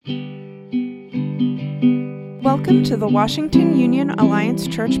Welcome to the Washington Union Alliance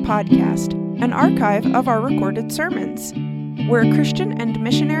Church podcast, an archive of our recorded sermons. We're a Christian and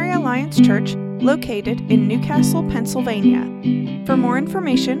Missionary Alliance church located in Newcastle, Pennsylvania. For more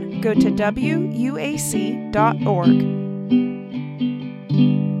information, go to wuac.org.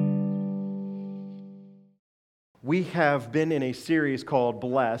 We have been in a series called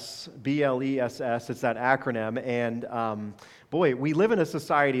BLESS, B-L-E-S-S, it's that acronym, and we live in a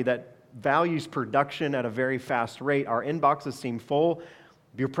society that values production at a very fast rate. Our inboxes seem full.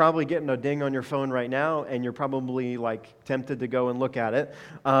 You're probably getting a ding on your phone right now, and you're probably tempted to go and look at it.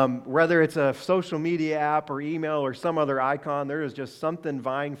 Whether it's a social media app or email or some other icon, there is just something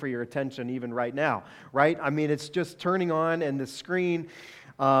vying for your attention even right now, right? I mean, it's just turning on, and the screen,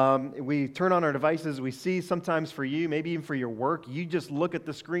 we turn on our devices, we see sometimes for you, maybe even for your work, you just look at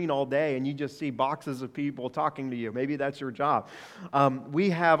the screen all day and you just see boxes of people talking to you. Maybe that's your job.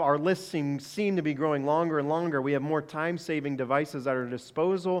 We have our lists seem to be growing longer and longer. We have more time-saving devices at our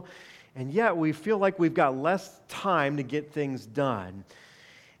disposal, and yet we feel like we've got less time to get things done.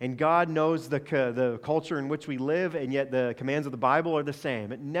 And God knows the culture in which we live, and yet the commands of the Bible are the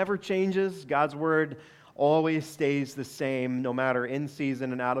same. It never changes. God's Word always stays the same, no matter in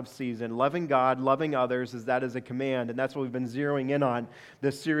season and out of season. Loving God, loving others, that is a command, and that's what we've been zeroing in on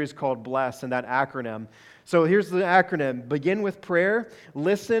this series called BLESS and that acronym. So here's the acronym. Begin with prayer,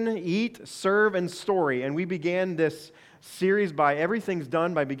 listen, eat, serve, and story. And we began this series by everything's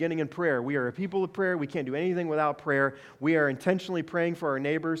done by beginning in prayer. We are a people of prayer. We can't do anything without prayer. We are intentionally praying for our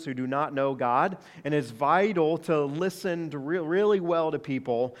neighbors who do not know God, and it's vital to listen to really well to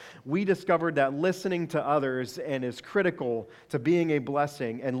people. We discovered that listening to others and is critical to being a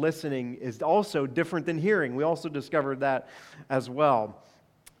blessing, and listening is also different than hearing. We also discovered that as well.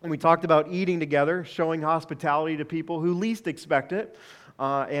 And we talked about eating together, showing hospitality to people who least expect it,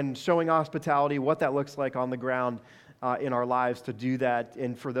 and showing hospitality, what that looks like on the ground in our lives to do that,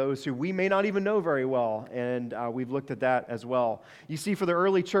 and for those who we may not even know very well, and we've looked at that as well. You see, for the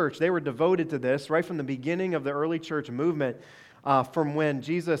early church, they were devoted to this right from the beginning of the early church movement, from when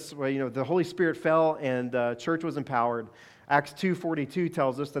Jesus, the Holy Spirit fell and the church was empowered. Acts 2:42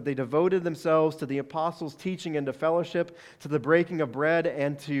 tells us that they devoted themselves to the apostles' teaching and to fellowship, to the breaking of bread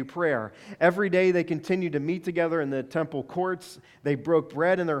and to prayer. Every day they continued to meet together in the temple courts. They broke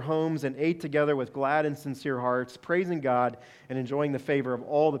bread in their homes and ate together with glad and sincere hearts, praising God and enjoying the favor of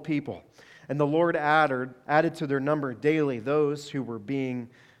all the people. And the Lord added to their number daily those who were being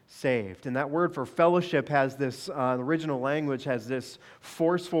saved. And that word for fellowship has this, the original language has this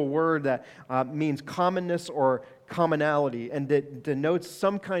forceful word that means commonness or commonality, and that denotes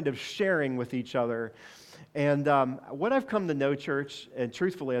some kind of sharing with each other. And what I've come to know, church, and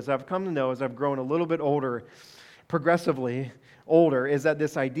truthfully, as I've come to know as I've grown a little bit older, progressively older, is that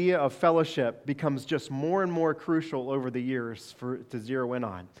this idea of fellowship becomes just more and more crucial over the years to zero in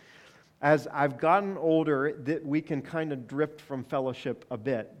on. As I've gotten older, that we can kind of drift from fellowship a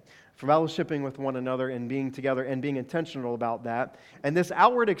bit, from fellowshipping with one another and being together and being intentional about that. And this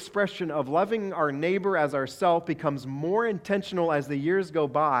outward expression of loving our neighbor as ourselves becomes more intentional as the years go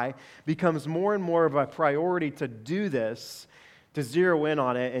by, becomes more and more of a priority to do this, to zero in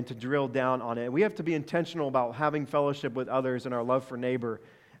on it and to drill down on it. We have to be intentional about having fellowship with others and our love for neighbor,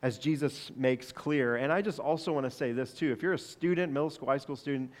 as Jesus makes clear. And I just also want to say this too. If you're a student, middle school, high school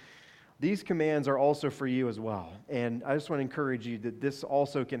student, these commands are also for you as well. And I just want to encourage you that this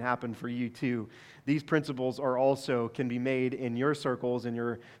also can happen for you too. These principles can be made in your circles, in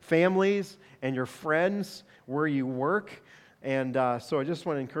your families, and your friends, where you work. And so I just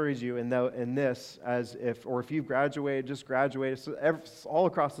want to encourage you in this, if you've graduated, just graduated, so all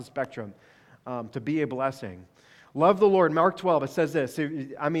across the spectrum, to be a blessing. Love the Lord. Mark 12, it says this.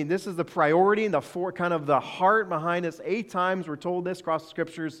 I mean, this is the priority and the heart behind this. 8 times we're told this across the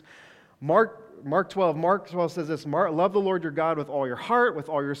scriptures. Mark 12 says this, love the Lord your God with all your heart, with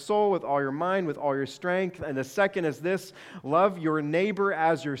all your soul, with all your mind, with all your strength. And the second is this, love your neighbor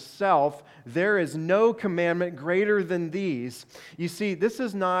as yourself. There is no commandment greater than these. You see,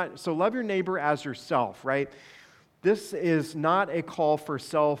 love your neighbor as yourself, right? This is not a call for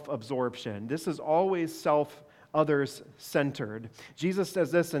self-absorption. This is always others-centered. Jesus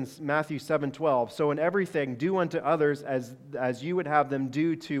says this in Matthew 7:12. So in everything, do unto others as you would have them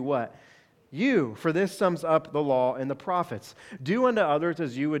do to what? You. For this sums up the law and the prophets. Do unto others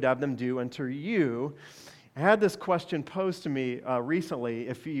as you would have them do unto you. I had this question posed to me recently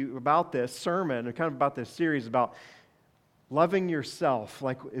about this sermon, and kind of about this series about loving yourself.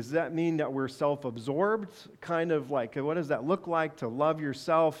 Does that mean that we're self-absorbed? What does that look like to love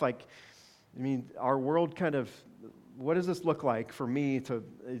yourself? Our world what does this look like for me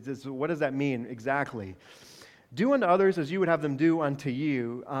what does that mean exactly? Do unto others as you would have them do unto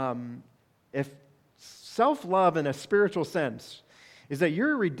you. If self-love in a spiritual sense is that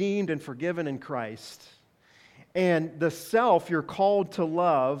you're redeemed and forgiven in Christ, and the self you're called to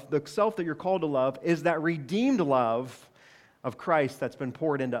love, the self that you're called to love, is that redeemed love of Christ that's been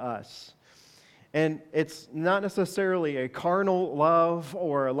poured into us. And it's not necessarily a carnal love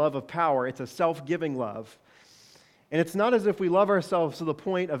or a love of power. It's a self-giving love. And it's not as if we love ourselves to the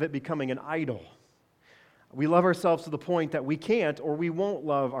point of it becoming an idol. We love ourselves to the point that we can't or we won't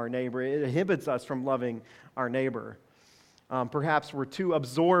love our neighbor. It inhibits us from loving our neighbor. Perhaps we're too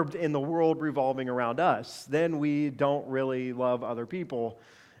absorbed in the world revolving around us. Then we don't really love other people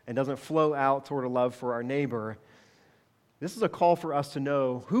and doesn't flow out toward a love for our neighbor. This is a call for us to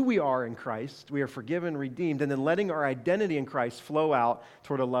know who we are in Christ. We are forgiven, redeemed, and then letting our identity in Christ flow out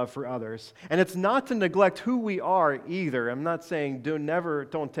toward a love for others. And it's not to neglect who we are either. I'm not saying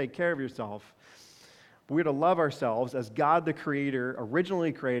don't take care of yourself. We're to love ourselves as God the Creator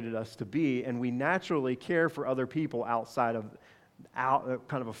originally created us to be, and we naturally care for other people kind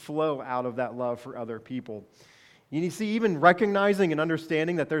of a flow out of that love for other people. You see, even recognizing and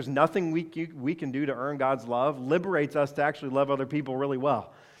understanding that there's nothing we can do to earn God's love liberates us to actually love other people really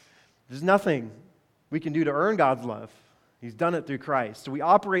well. There's nothing we can do to earn God's love. He's done it through Christ. So we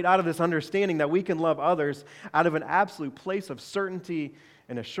operate out of this understanding that we can love others out of an absolute place of certainty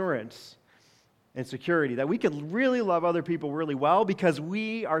and assurance and security, that we can really love other people really well because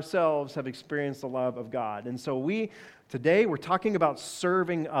we ourselves have experienced the love of God. And so today we're talking about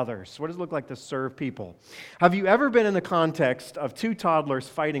serving others. What does it look like to serve people? Have you ever been in the context of two toddlers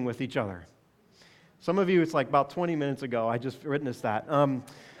fighting with each other? Some of you, it's like about 20 minutes ago, I just witnessed that. Well,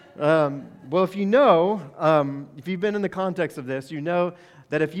 if if you've been in the context of this, you know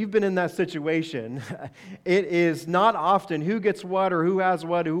that if you've been in that situation, it is not often who gets what or who has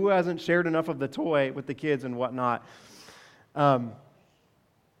what, who hasn't shared enough of the toy with the kids and whatnot.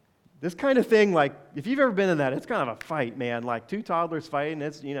 This kind of thing, like, if you've ever been in that, it's kind of a fight, man. Like two toddlers fighting,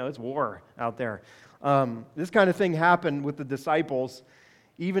 it's war out there. This kind of thing happened with the disciples,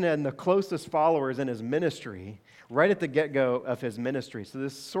 even in the closest followers in his ministry, right at the get-go of his ministry. So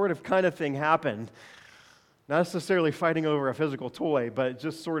this sort of kind of thing happened. Not necessarily fighting over a physical toy, but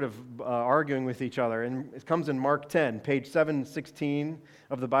just sort of arguing with each other. And it comes in Mark 10, page 716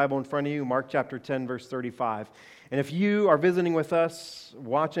 of the Bible in front of you, Mark chapter 10, verse 35. And if you are visiting with us,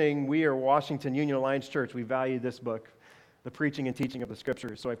 we are Washington Union Alliance Church. We value this book, the preaching and teaching of the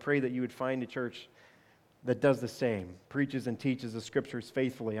Scriptures. So I pray that you would find a church that does the same, preaches and teaches the Scriptures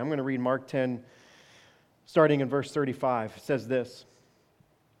faithfully. I'm going to read Mark 10, starting in verse 35. It says this.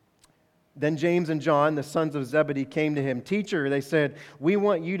 Then James and John, the sons of Zebedee, came to him. Teacher, they said, we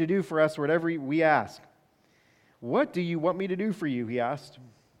want you to do for us whatever we ask. What do you want me to do for you? He asked.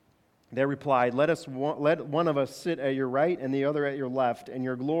 They replied, let one of us sit at your right and the other at your left in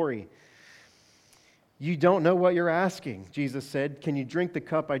your glory. You don't know what you're asking, Jesus said. Can you drink the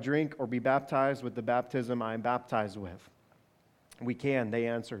cup I drink or be baptized with the baptism I am baptized with? We can, they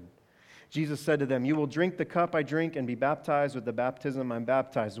answered. Jesus said to them, you will drink the cup I drink and be baptized with the baptism I'm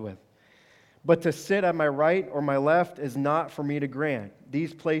baptized with. But to sit at my right or my left is not for me to grant.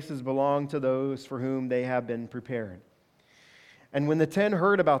 These places belong to those for whom they have been prepared. And when the 10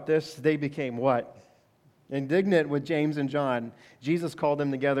 heard about this, they became what? Indignant with James and John. Jesus called them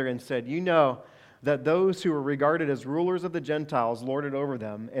together and said, you know that those who are regarded as rulers of the Gentiles lord it over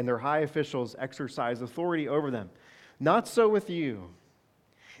them, and their high officials exercise authority over them. Not so with you.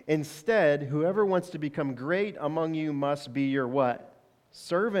 Instead, whoever wants to become great among you must be your what?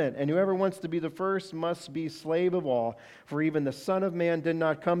 Servant, and whoever wants to be the first must be slave of all. For even the Son of Man did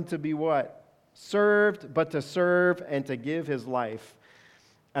not come to be what? Served, but to serve and to give his life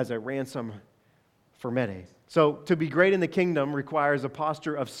as a ransom for many. So to be great in the kingdom requires a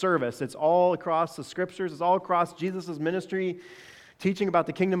posture of service. It's all across the Scriptures. It's all across Jesus' ministry, teaching about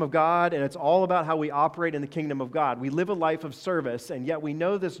the kingdom of God, and it's all about how we operate in the kingdom of God. We live a life of service, and yet we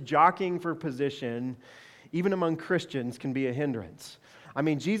know this jockeying for position, even among Christians, can be a hindrance. I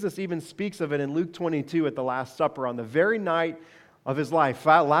mean, Jesus even speaks of it in Luke 22 at the Last Supper on the very night of his life,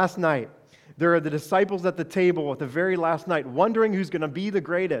 last night. There are the disciples at the table at the very last night wondering who's going to be the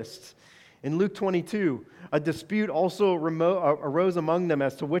greatest. In Luke 22, a dispute also arose among them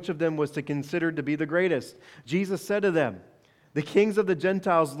as to which of them was considered to be the greatest. Jesus said to them, the kings of the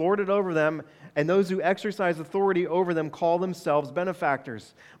Gentiles lord it over them, and those who exercise authority over them call themselves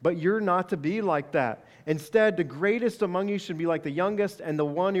benefactors. But you're not to be like that. Instead, the greatest among you should be like the youngest, and the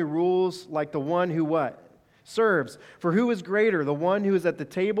one who rules like the one who what? Serves. For who is greater, the one who is at the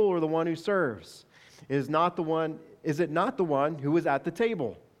table or the one who serves? Is it not the one who is at the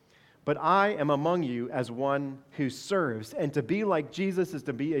table? but I am among you as one who serves. And to be like Jesus is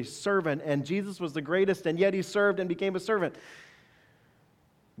to be a servant, and Jesus was the greatest, and yet he served and became a servant.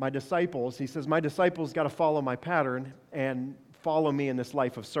 My disciples got to follow my pattern and follow me in this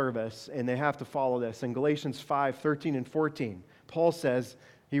life of service, and they have to follow this. In Galatians 5:13 and 14, Paul says,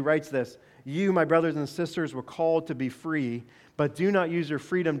 he writes this, "You, my brothers and sisters, were called to be free, but do not use your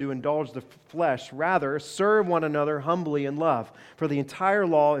freedom to indulge the flesh. Rather, serve one another humbly in love. For the entire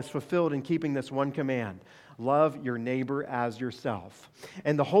law is fulfilled in keeping this one command: love your neighbor as yourself."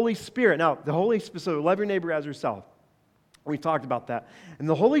 And the Holy Spirit, so love your neighbor as yourself. We talked about that. And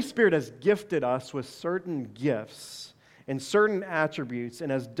the Holy Spirit has gifted us with certain gifts and certain attributes,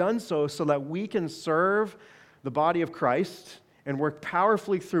 and has done so that we can serve the body of Christ and work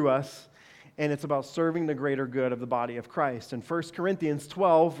powerfully through us. And it's about serving the greater good of the body of Christ. In 1 Corinthians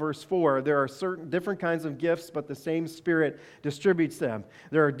 12, verse 4, there are certain different kinds of gifts, but the same Spirit distributes them.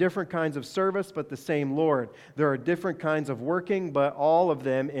 There are different kinds of service, but the same Lord. There are different kinds of working, but all of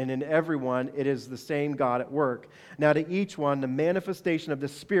them, and in everyone, it is the same God at work. Now to each one, the manifestation of the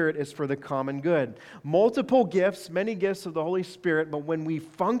Spirit is for the common good. Multiple gifts, many gifts of the Holy Spirit, but when we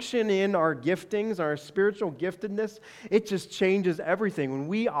function in our giftings, our spiritual giftedness, it just changes everything. When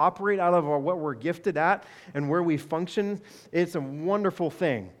we operate out of what we're gifted at and where we function, it's a wonderful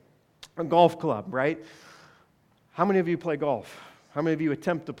thing. A golf club, right? How many of you play golf? How many of you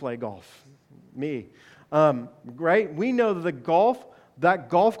attempt to play golf? Me. Right? We know that that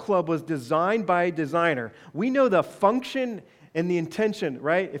golf club was designed by a designer. We know the function and the intention,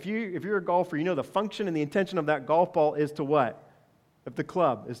 right? If you're a golfer, you know the function and the intention of that golf ball is to what? Of the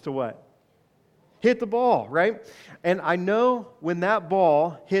club is to what? Hit the ball, right? And I know when that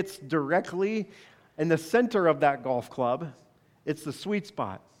ball hits directly in the center of that golf club, it's the sweet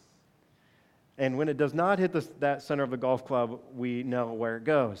spot. And when it does not hit that center of the golf club, we know where it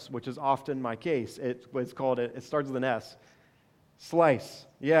goes, which is often my case. It starts with an S. Slice.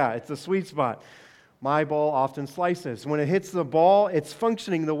 Yeah, it's the sweet spot. My ball often slices. When it hits the ball, it's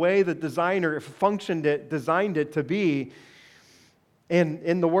functioning the way the designer designed it to be. And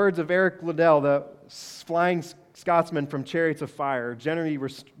in the words of Eric Liddell, the flying Scotsman from Chariots of Fire, Jenny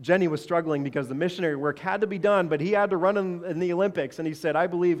was struggling because the missionary work had to be done, but he had to run in the Olympics. And he said, "I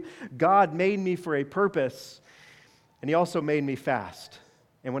believe God made me for a purpose, and he also made me fast.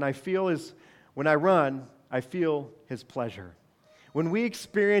 And when I run, I feel his pleasure." When we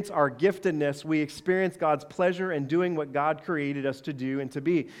experience our giftedness, we experience God's pleasure in doing what God created us to do and to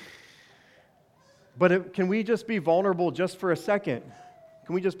be. But can we just be vulnerable just for a second?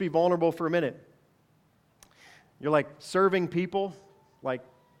 Can we just be vulnerable for a minute? You're like serving people, like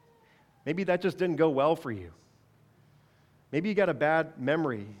maybe that just didn't go well for you. Maybe you got a bad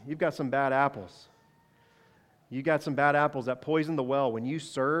memory. You've got some bad apples. You got some bad apples that poisoned the well. When you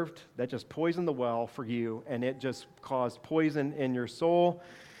served, that just poisoned the well for you, and it just caused poison in your soul.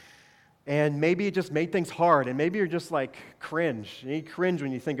 And maybe it just made things hard, and maybe you're just like cringe. You cringe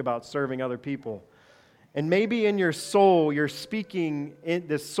when you think about serving other people. And maybe in your soul,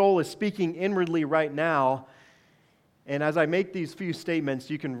 this soul is speaking inwardly right now. And as I make these few statements,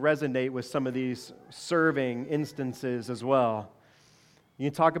 you can resonate with some of these serving instances as well. You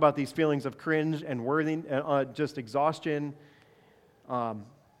can talk about these feelings of cringe and just exhaustion,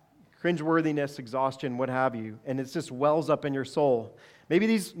 cringe-worthiness, exhaustion, what have you. And it just wells up in your soul. Maybe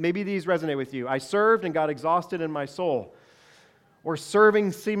these resonate with you. I served and got exhausted in my soul. Or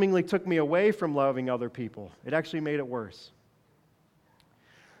serving seemingly took me away from loving other people. It actually made it worse.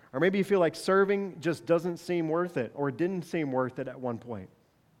 Or maybe you feel like serving just doesn't seem worth it, or didn't seem worth it at one point.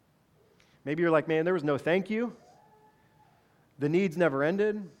 Maybe you're like, man, there was no thank you. The needs never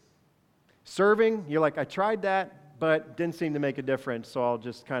ended. Serving, you're like, I tried that, but didn't seem to make a difference, so I'll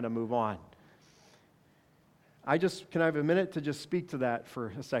just kind of move on. Can I have a minute to just speak to that for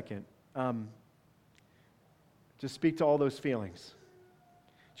a second? Just speak to all those feelings.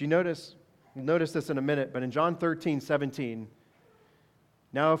 Do you notice? We'll notice this in a minute, but in John 13:17,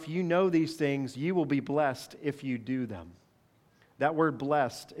 now if you know these things, you will be blessed if you do them. That word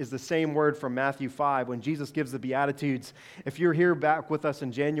blessed is the same word from Matthew 5 when Jesus gives the Beatitudes. If you're here back with us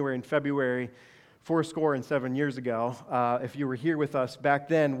in January and February, 7 years ago, if you were here with us back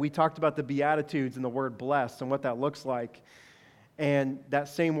then, we talked about the Beatitudes and the word blessed and what that looks like. And that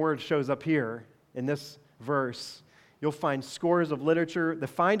same word shows up here in this verse. You'll find scores of literature to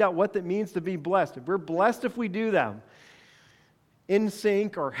find out what it means to be blessed. We're blessed if we do them. In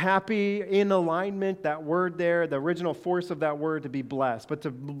sync or happy, in alignment, that word there, the original force of that word to be blessed. But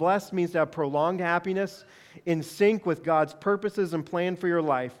to be blessed means to have prolonged happiness in sync with God's purposes and plan for your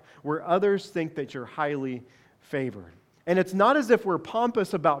life, where others think that you're highly favored. And it's not as if we're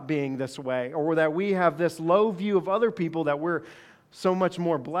pompous about being this way or that we have this low view of other people that we're so much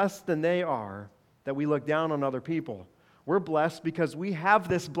more blessed than they are, that we look down on other people. We're blessed because we have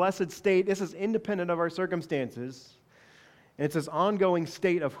this blessed state. This is independent of our circumstances. And it's this ongoing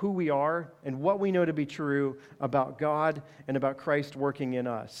state of who we are and what we know to be true about God and about Christ working in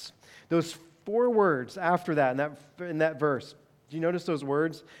us. Those 4 words after that, in that verse, do you notice those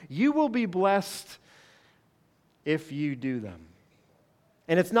words? You will be blessed if you do them.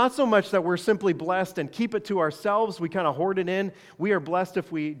 And it's not so much that we're simply blessed and keep it to ourselves, we kind of hoard it in. We are blessed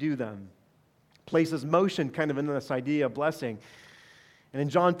if we do them. Places motion kind of into this idea of blessing. And in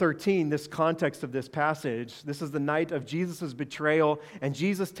John 13, this context of this passage, this is the night of Jesus' betrayal, and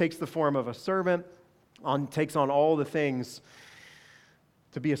Jesus takes the form of a servant, takes on all the things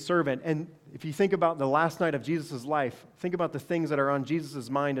to be a servant. And if you think about the last night of Jesus' life, think about the things that are on Jesus'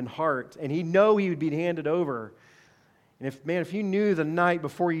 mind and heart, and he knew he would be handed over. And if you knew the night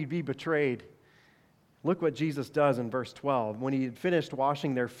before you'd be betrayed, look what Jesus does in verse 12. When he had finished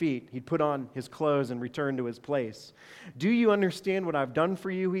washing their feet, he'd put on his clothes and returned to his place. Do you understand what I've done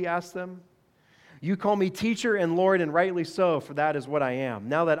for you, he asked them. You call me teacher and Lord, and rightly so, for that is what I am.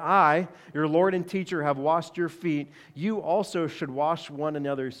 Now that I, your Lord and teacher, have washed your feet, you also should wash one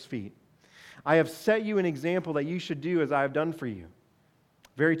another's feet. I have set you an example that you should do as I have done for you.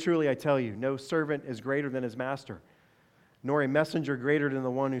 Very truly I tell you, no servant is greater than his master, nor a messenger greater than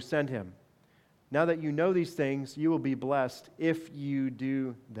the one who sent him. Now that you know these things, you will be blessed if you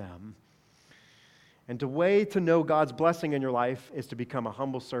do them. And the way to know God's blessing in your life is to become a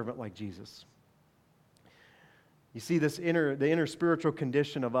humble servant like Jesus. You see, the inner spiritual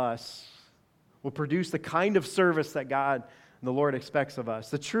condition of us will produce the kind of service that God and the Lord expects of us.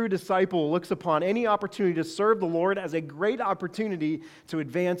 The true disciple looks upon any opportunity to serve the Lord as a great opportunity to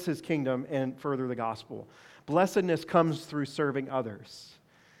advance his kingdom and further the gospel. Blessedness comes through serving others.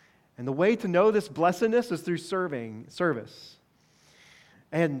 And the way to know this blessedness is through service.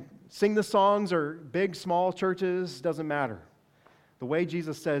 And sing the songs or big, small churches, doesn't matter. The way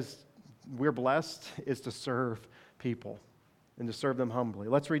Jesus says we're blessed is to serve people and to serve them humbly.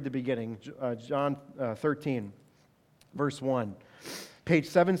 Let's read the beginning, John 13, verse 1. Page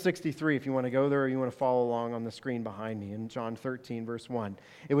 763 if you want to go there or you want to follow along on the screen behind me in John 13, verse 1.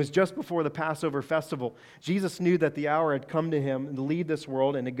 It was just before the Passover festival. Jesus knew that the hour had come to him to leave this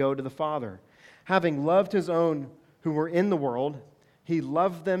world and to go to the Father. Having loved his own who were in the world, he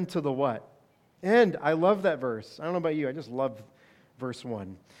loved them to the what? And I love that verse. I don't know about you, I just love verse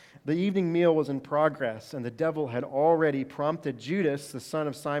 1. The evening meal was in progress, and the devil had already prompted Judas, the son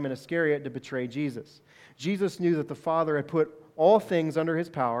of Simon Iscariot, to betray Jesus. Jesus knew that the Father had put all things under his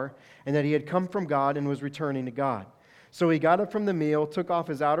power, and that he had come from God and was returning to God. So he got up from the meal, took off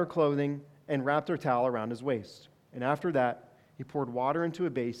his outer clothing, and wrapped a towel around his waist. And after that, he poured water into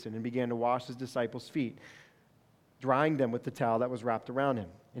a basin and began to wash his disciples' feet, drying them with the towel that was wrapped around him.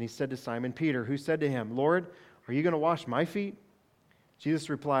 And he said to Simon Peter, who said to him, Lord, are you going to wash my feet? Jesus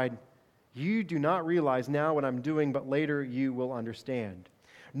replied, you do not realize now what I'm doing, but later you will understand.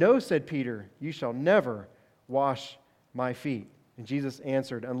 No, said Peter, you shall never wash my feet. And Jesus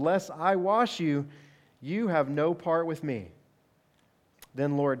answered, unless I wash you, you have no part with me.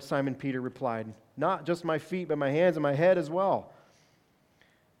 Then Lord, Simon Peter replied, not just my feet, but my hands and my head as well.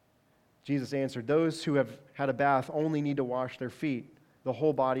 Jesus answered, those who have had a bath only need to wash their feet. The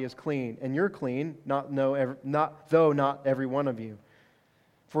whole body is clean, and you're clean, though not every one of you.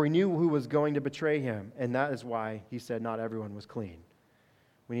 For he knew who was going to betray him, and that is why he said not everyone was clean.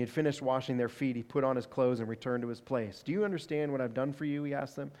 When he had finished washing their feet, he put on his clothes and returned to his place. Do you understand what I've done for you? He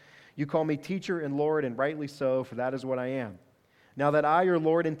asked them. You call me teacher and Lord, and rightly so, for that is what I am. Now that I, your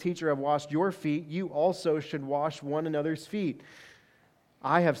Lord and teacher, have washed your feet, you also should wash one another's feet.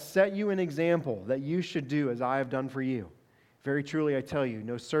 I have set you an example that you should do as I have done for you. Very truly I tell you,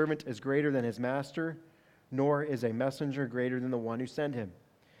 no servant is greater than his master, nor is a messenger greater than the one who sent him.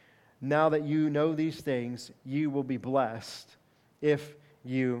 Now that you know these things, you will be blessed if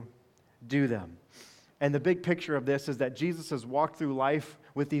you do them. And the big picture of this is that Jesus has walked through life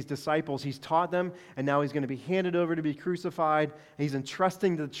with these disciples. He's taught them, and now he's going to be handed over to be crucified. He's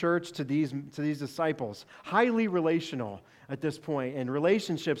entrusting the church to these disciples. Highly relational at this point, and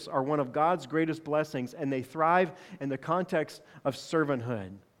relationships are one of God's greatest blessings, and they thrive in the context of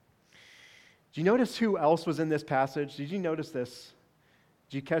servanthood. Do you notice who else was in this passage? Did you notice this?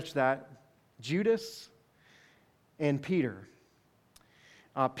 Did you catch that? Judas and Peter.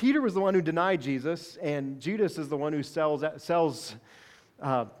 Peter was the one who denied Jesus, and Judas is the one who sells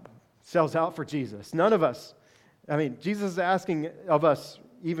out for Jesus. None of us. Jesus is asking of us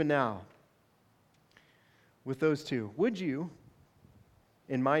even now, with those two. Would you,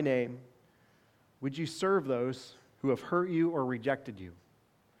 in my name, would you serve those who have hurt you or rejected you?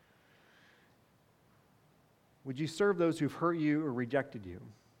 Would you serve those who've hurt you or rejected you?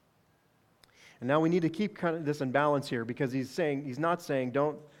 And now we need to keep kind of this in balance here, because he's not saying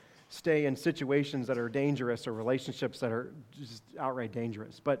don't stay in situations that are dangerous or relationships that are just outright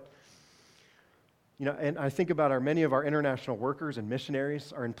dangerous. But, and I think about many of our international workers and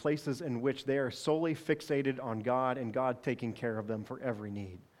missionaries are in places in which they are solely fixated on God and God taking care of them for every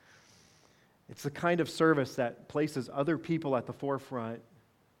need. It's the kind of service that places other people at the forefront,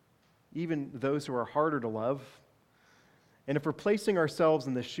 even those who are harder to love. And if we're placing ourselves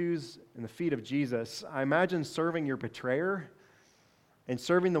in the shoes and the feet of Jesus, I imagine serving your betrayer and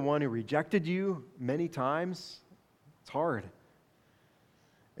serving the one who rejected you many times. It's hard.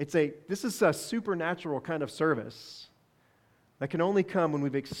 This is a supernatural kind of service that can only come when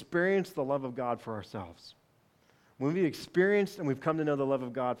we've experienced the love of God for ourselves. When we've experienced and we've come to know the love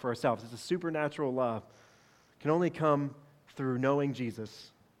of God for ourselves. It's a supernatural love. It can only come through knowing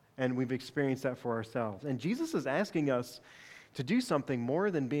Jesus, and we've experienced that for ourselves. And Jesus is asking us to do something more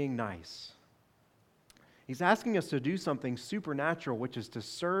than being nice. He's asking us to do something supernatural, which is to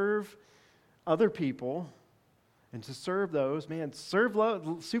serve other people and to serve those. Man, serve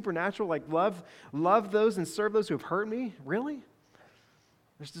supernatural, like love those and serve those who have hurt me? Really?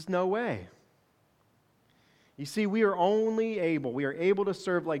 There's just no way. You see, we are able to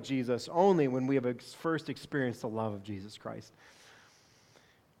serve like Jesus only when we have first experienced the love of Jesus Christ.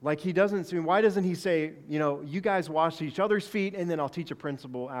 Why doesn't he say, you guys wash each other's feet and then I'll teach a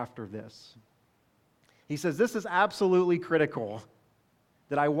principle after this? He says, this is absolutely critical,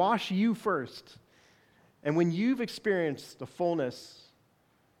 that I wash you first. And when you've experienced the fullness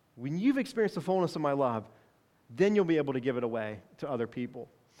of my love, then you'll be able to give it away to other people.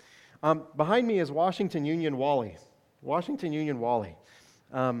 Behind me is Washington Union Wally. Washington Union Wally.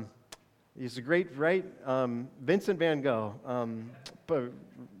 He's a great, right? Vincent van Gogh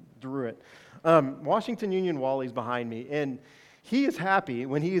drew it. Washington Union Wally's behind me, and he is happy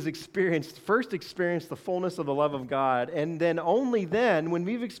when he has first experienced the fullness of the love of God, and then only then, when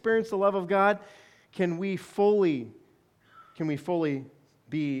we've experienced the love of God, can we fully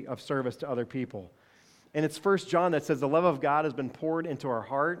be of service to other people. And it's 1 John that says the love of God has been poured into our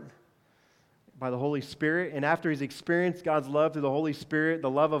heart by the Holy Spirit. And after he's experienced God's love through the Holy Spirit, the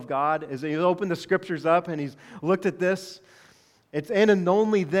love of God, as he's opened the scriptures up and he's looked at this, and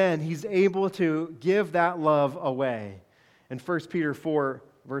only then he's able to give that love away. In 1 Peter 4,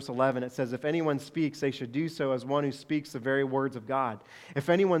 verse 11, it says, if anyone speaks, they should do so as one who speaks the very words of God. If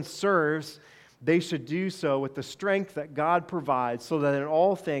anyone serves, they should do so with the strength that God provides, so that in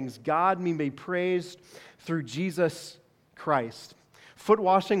all things God may be praised through Jesus Christ. Foot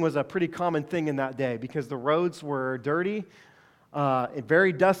washing was a pretty common thing in that day because the roads were dirty,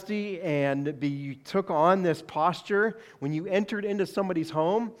 very dusty, and you took on this posture. When you entered into somebody's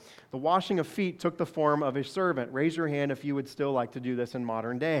home, the washing of feet took the form of a servant. Raise your hand if you would still like to do this in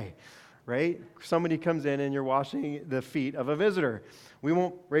modern day, right? Somebody comes in and you're washing the feet of a visitor. We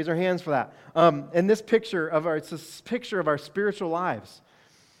won't raise our hands for that. And it's a picture of our spiritual lives.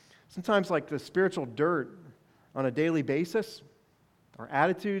 Sometimes like the spiritual dirt on a daily basis, our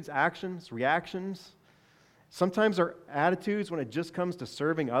attitudes, actions, reactions. Sometimes our attitudes, when it just comes to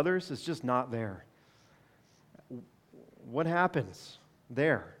serving others, is just not there. What happens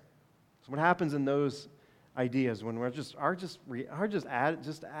there? So what happens in those ideas when we're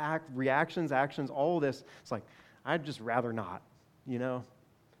reactions, actions, all of this? It's like, I'd just rather not, So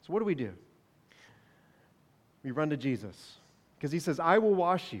what do? We run to Jesus because he says, I will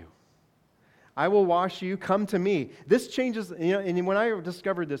wash you. I will wash you, come to me. This changes, and when I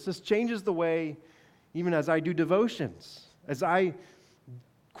discovered this changes the way, even as I do devotions,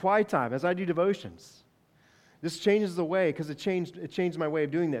 quiet time, as I do devotions. This changes the way, because it changed my way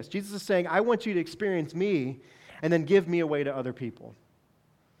of doing this. Jesus is saying, I want you to experience me, and then give me away to other people.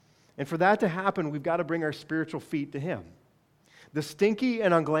 And for that to happen, we've got to bring our spiritual feet to him. The stinky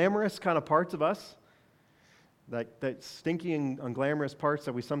and unglamorous kind of parts of us, like that stinky and unglamorous parts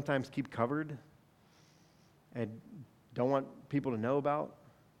that we sometimes keep covered and don't want people to know about.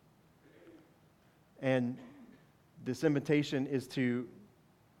 And this invitation is to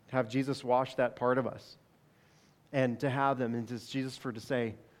have Jesus wash that part of us and to have them, and just Jesus to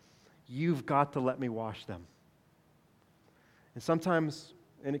say, you've got to let me wash them. And sometimes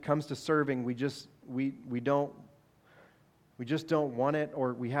when it comes to serving, we just don't want it,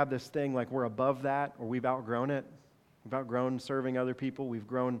 or we have this thing like we're above that, or we've outgrown it. We've outgrown serving other people. We've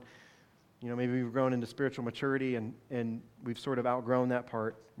grown, maybe we've grown into spiritual maturity and we've sort of outgrown that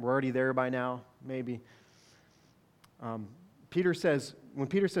part. We're already there by now, maybe. When Peter says,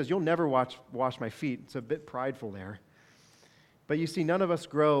 you'll never wash my feet, it's a bit prideful there. But you see, none of us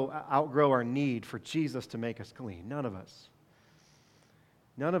outgrow our need for Jesus to make us clean. None of us.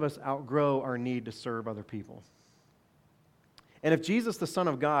 None of us outgrow our need to serve other people. And if Jesus, the Son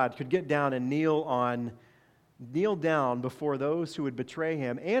of God, could get down and kneel down before those who would betray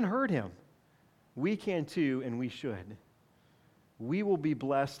him and hurt him, we can too, and we should. We will be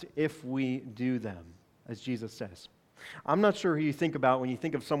blessed if we do them, as Jesus says. I'm not sure who you think about when you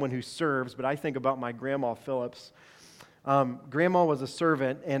think of someone who serves, but I think about my Grandma Phillips. Grandma was a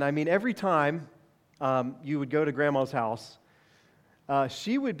servant, and I mean, every time you would go to Grandma's house,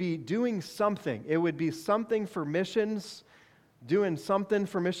 she would be doing something. It would be something for missions, doing something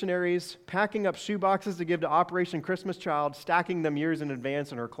for missionaries, packing up shoe boxes to give to Operation Christmas Child, stacking them years in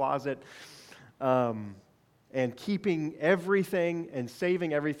advance in her closet, and keeping everything and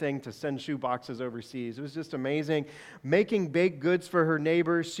saving everything to send shoe boxes overseas. It was just amazing. Making baked goods for her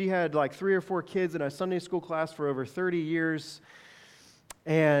neighbors. She had like 3 or 4 kids in a Sunday school class for over 30 years.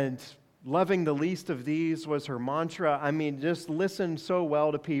 And loving the least of these was her mantra. I mean, just listened so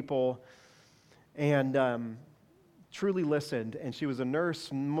well to people and truly listened. And she was a nurse.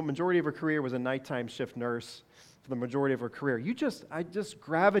 The majority of her career was a nighttime shift nurse for the majority of her career. I just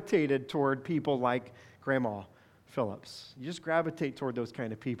gravitated toward people like Grandma Phillips. You just gravitate toward those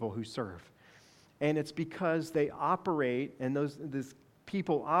kind of people who serve. And it's because they operate, and these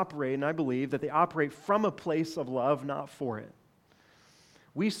people operate, and I believe that they operate from a place of love, not for it.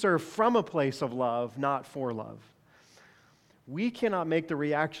 We serve from a place of love, not for love. We cannot make the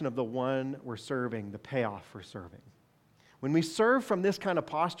reaction of the one we're serving the payoff for serving. When we serve from this kind of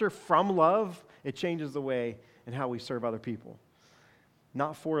posture, from love, it changes the way and how we serve other people.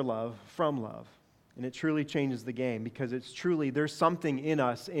 Not for love, from love. And it truly changes the game because there's something in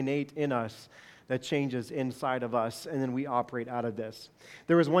us, innate in us, that changes inside of us, and then we operate out of this.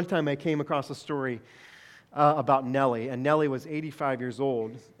 There was one time I came across a story about Nellie, and Nellie was 85 years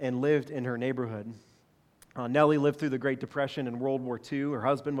old and lived in her neighborhood. Nellie lived through the Great Depression and World War II. Her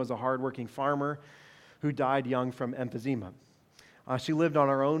husband was a hardworking farmer who died young from emphysema. She lived on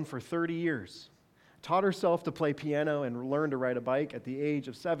her own for 30 years, taught herself to play piano and learned to ride a bike at the age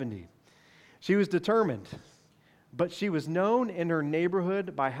of 70. She was determined, but she was known in her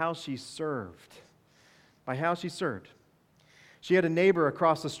neighborhood by how she served. She had a neighbor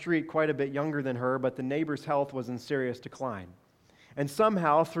across the street quite a bit younger than her, but the neighbor's health was in serious decline. And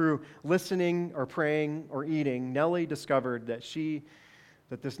somehow, through listening or praying or eating, Nellie discovered that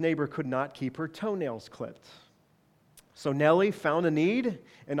this neighbor could not keep her toenails clipped. So Nellie found a need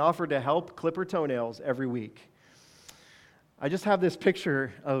and offered to help clip her toenails every week. I just have this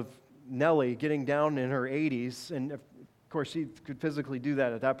picture of Nellie getting down in her 80s, and of course she could physically do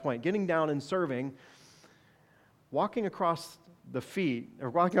that at that point, getting down and serving, walking across the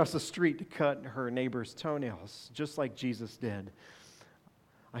street to cut her neighbor's toenails, just like Jesus did.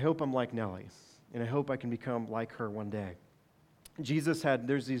 I hope I'm like Nellie, and I hope I can become like her one day.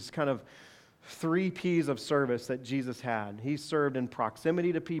 There's these kind of 3 P's of service that Jesus had. He served in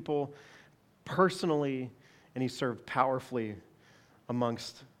proximity to people, personally, and he served powerfully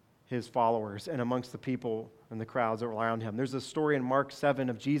amongst his followers and amongst the people and the crowds that were around him. There's a story in Mark 7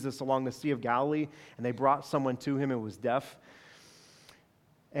 of Jesus along the Sea of Galilee, and they brought someone to him who was deaf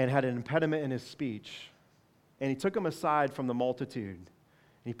and had an impediment in his speech. And he took him aside from the multitude,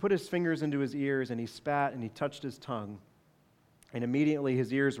 and he put his fingers into his ears, and he spat, and he touched his tongue, and immediately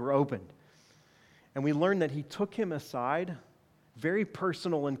his ears were opened. And we learned that he took him aside, very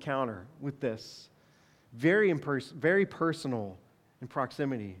personal encounter with this, very personal in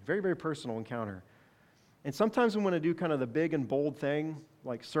proximity, very, very personal encounter. And sometimes we want to do kind of the big and bold thing,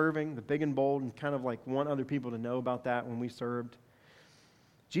 like serving, the big and bold, and kind of like want other people to know about that when we served.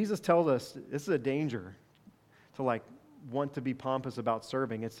 Jesus tells us this is a danger to like want to be pompous about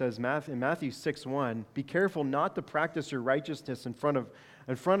serving. It says in Matthew 6:1, be careful not to practice your righteousness in front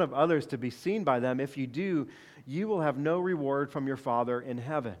of others to be seen by them. If you do, you will have no reward from your Father in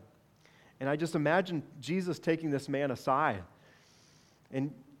heaven. And I just imagine Jesus taking this man aside.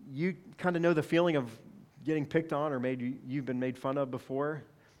 And you kind of know the feeling of getting picked on or you've been made fun of before.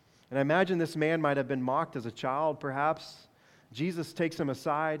 And I imagine this man might have been mocked as a child, perhaps. Jesus takes him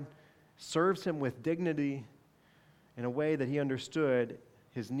aside, serves him with dignity in a way that he understood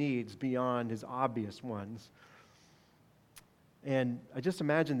his needs beyond his obvious ones. And I just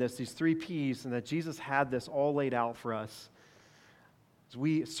imagine these 3 P's, and that Jesus had this all laid out for us as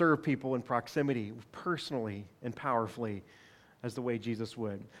we serve people in proximity, personally and powerfully, as the way Jesus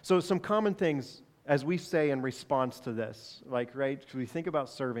would. So some common things as we say in response to this, like, right, we think about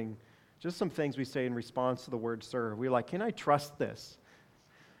serving Just some things we say in response to the word serve. We're like, can I trust this?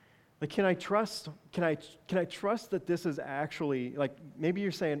 Like, can I trust that this is actually, like, maybe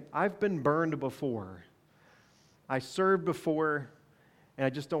you're saying, I've been burned before. I served before, and I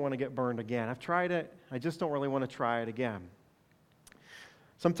just don't want to get burned again. I've tried it, I just don't really want to try it again.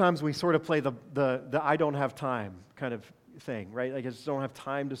 Sometimes we sort of play the I don't have time kind of thing, right? Like, I just don't have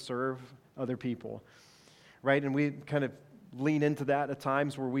time to serve other people, right? And we kind of lean into that at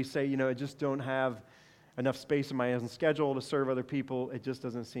times where we say, I just don't have enough space in my own schedule to serve other people. It just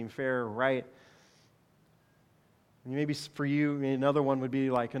doesn't seem fair, right? And maybe for you, another one would be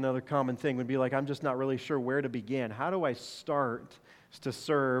like, another common thing would be like, I'm just not really sure where to begin. How do I start to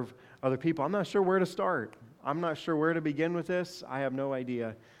serve other people? I'm not sure where to start. I'm not sure where to begin with this. I have no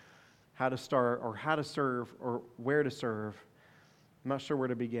idea how to start or how to serve or where to serve. I'm not sure where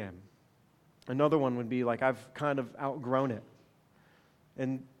to begin. Another one would be like, I've kind of outgrown it.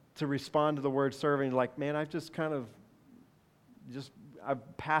 And to respond to the word serving, like, man, I've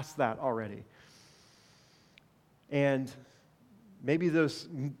I've passed that already. And maybe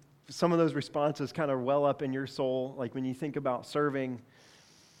some of those responses kind of well up in your soul, like when you think about serving.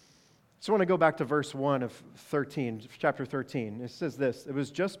 I just want to go back to verse 1 of chapter 13. It says this: it was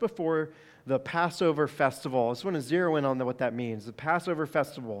just before the Passover festival. I just want to zero in on what that means. The Passover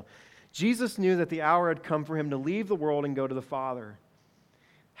festival. Jesus knew that the hour had come for him to leave the world and go to the Father.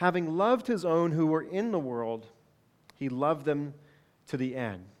 Having loved his own who were in the world, he loved them to the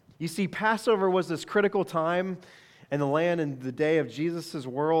end. You see, Passover was this critical time in the land and the day of Jesus'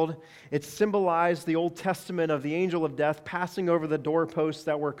 world. It symbolized the Old Testament of the angel of death passing over the doorposts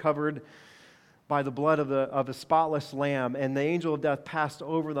that were covered by the blood of the spotless lamb. And the angel of death passed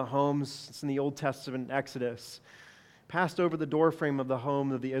over the homes. It's in the Old Testament Exodus. Passed over the doorframe of the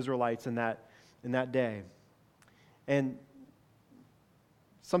home of the Israelites in that day. And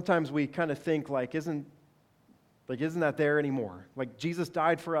sometimes we kind of think isn't that there anymore? Like, Jesus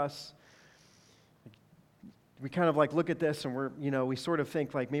died for us. We kind of look at this and we sort of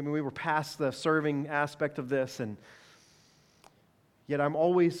think like maybe we were past the serving aspect of this, and yet I'm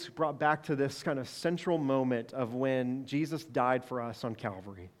always brought back to this kind of central moment of when Jesus died for us on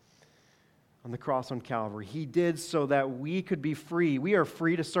Calvary. On the cross on Calvary. He did so that we could be free. We are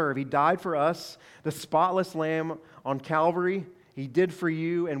free to serve. He died for us, the spotless lamb on Calvary. He did for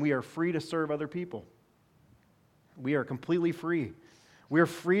you, and we are free to serve other people. We are completely free. We are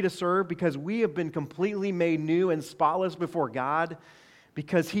free to serve because we have been completely made new and spotless before God,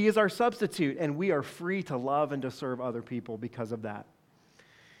 because He is our substitute, and we are free to love and to serve other people because of that.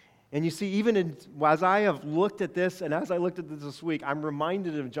 And you see, even as I have looked at this, and as I looked at this week, I'm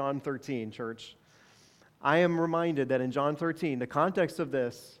reminded of John 13, church. I am reminded that in John 13, the context of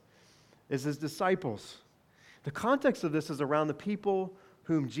this is His disciples. The context of this is around the people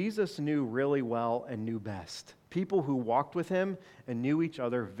whom Jesus knew really well and knew best. People who walked with Him and knew each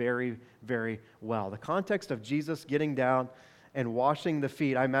other very, very well. The context of Jesus getting down and washing the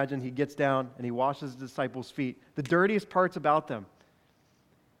feet, I imagine He gets down and He washes the disciples' feet, the dirtiest parts about them.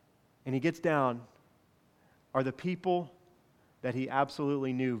 And He gets down are the people that He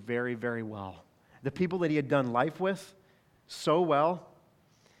absolutely knew very, very well. The people that He had done life with so well.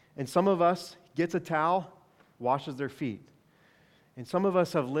 And some of us gets a towel, washes their feet. And some of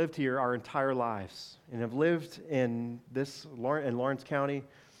us have lived here our entire lives and have lived in Lawrence County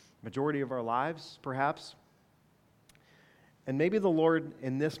majority of our lives, perhaps. And maybe the Lord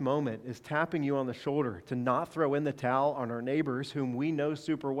in this moment is tapping you on the shoulder to not throw in the towel on our neighbors whom we know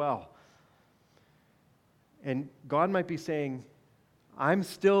super well. And God might be saying, I'm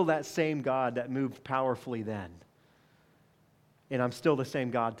still that same God that moved powerfully then. And I'm still the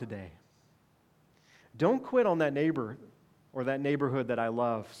same God today. Don't quit on that neighbor or that neighborhood that I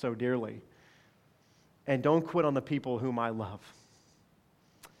love so dearly. And don't quit on the people whom I love.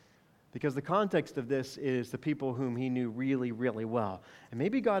 Because the context of this is the people whom He knew really, really well. And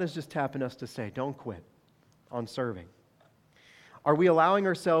maybe God is just tapping us to say, don't quit on serving. Are we allowing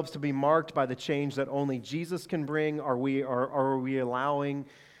ourselves to be marked by the change that only Jesus can bring? Are we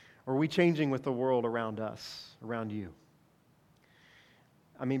changing with the world around us, around you?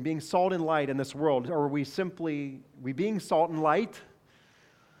 I mean, being salt and light in this world, or are we being salt and light?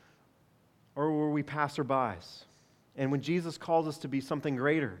 Or were we passerbys? And when Jesus calls us to be something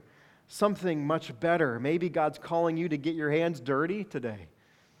greater, something much better, maybe God's calling you to get your hands dirty today.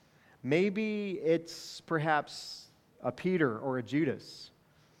 Maybe it's perhaps a Peter or a Judas.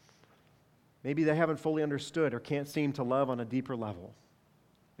 Maybe they haven't fully understood or can't seem to love on a deeper level.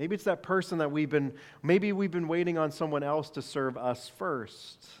 Maybe it's that person that we've been waiting on someone else to serve us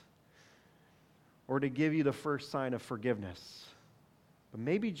first, or to give you the first sign of forgiveness. but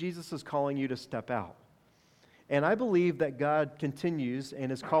maybe Jesus is calling you to step out. And I believe that God continues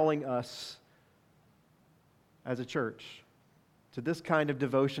and is calling us as a church to this kind of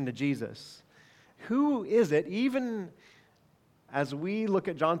devotion to Jesus. Who is it, even as we look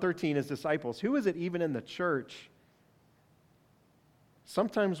at John 13 as disciples, who is it even in the church?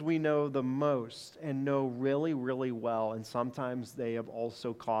 Sometimes we know the most and know really, really well, and sometimes they have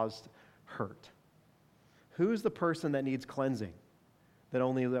also caused hurt. Who's the person that needs cleansing that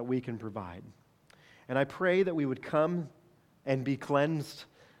only that we can provide? And I pray that we would come and be cleansed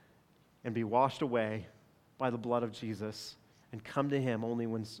and be washed away by the blood of Jesus and come to Him only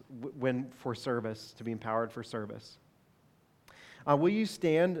when for service, to be empowered for service. Will you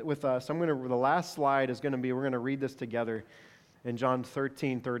stand with us? The last slide is going to be, we're going to read this together in John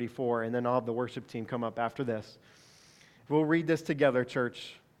 13:34, and then I'll have the worship team come up after this. We'll read this together,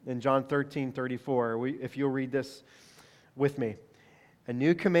 church, in John 13:34. If you'll read this with me. A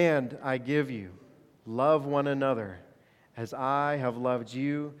new command I give you, love one another. As I have loved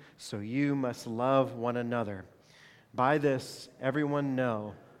you, so you must love one another. By this, everyone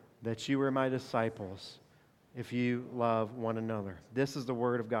know that you are my disciples, if you love one another. This is the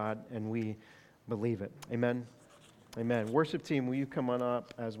word of God, and we believe it. Amen. Amen. Worship team, will you come on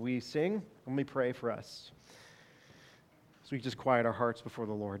up as we sing? Let me pray for us, so we just quiet our hearts before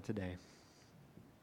the Lord today.